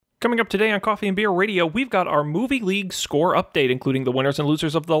Coming up today on Coffee and Beer Radio, we've got our Movie League score update, including the winners and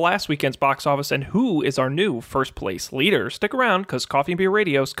losers of the last weekend's box office and who is our new first place leader. Stick around, because Coffee and Beer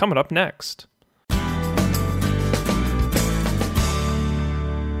Radio is coming up next.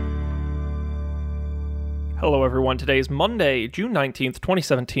 Hello everyone, today is Monday, June 19th,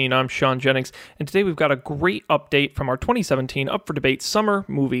 2017. I'm Sean Jennings, and today we've got a great update from our 2017 Up for Debate Summer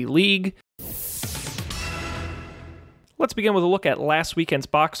Movie League. Let's begin with a look at last weekend's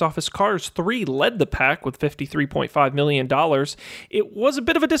box office. Cars 3 led the pack with $53.5 million. It was a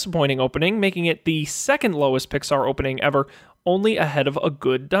bit of a disappointing opening, making it the second lowest Pixar opening ever, only ahead of A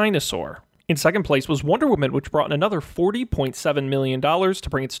Good Dinosaur. In second place was Wonder Woman, which brought in another $40.7 million to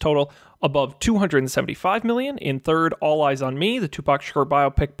bring its total above $275 million. In third, All Eyes on Me, the Tupac Shakur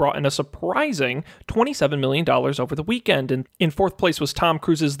biopic, brought in a surprising $27 million over the weekend. And in fourth place was Tom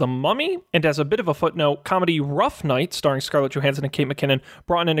Cruise's The Mummy. And as a bit of a footnote, comedy Rough Night, starring Scarlett Johansson and Kate McKinnon,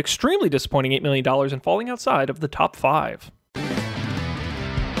 brought in an extremely disappointing $8 million and falling outside of the top 5.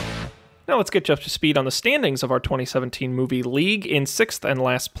 Now let's get you up to speed on the standings of our 2017 Movie League. In sixth and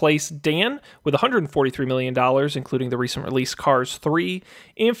last place, Dan, with $143 million, including the recent release Cars 3.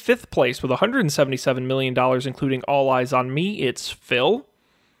 In fifth place, with $177 million, including All Eyes on Me, it's Phil.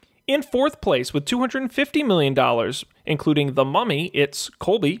 In fourth place, with $250 million, including The Mummy, it's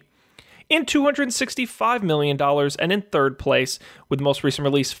Colby. In $265 million, and in third place, with the most recent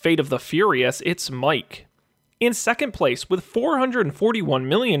release Fate of the Furious, it's Mike. In second place, with $441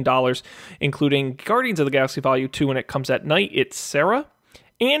 million, including Guardians of the Galaxy Vol. 2 When It Comes at Night, it's Sarah.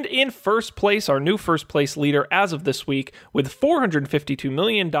 And in first place, our new first place leader as of this week, with $452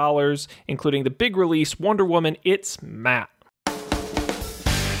 million, including the big release Wonder Woman, it's Matt.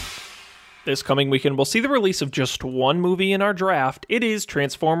 This coming weekend, we'll see the release of just one movie in our draft. It is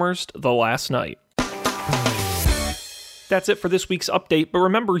Transformers: The Last Knight. That's it for this week's update, but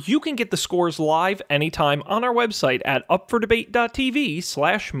remember, you can get the scores live anytime on our website at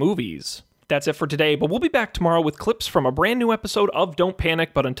upfordebate.tv/movies. That's it for today, but we'll be back tomorrow with clips from a brand new episode of Don't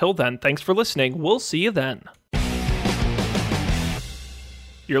Panic, but until then, thanks for listening. We'll see you then.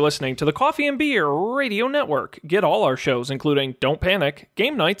 You're listening to the Coffee and Beer Radio Network. Get all our shows, including Don't Panic,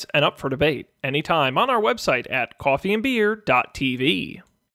 Game Nights, and Up for Debate, anytime on our website at coffeeandbeer.tv.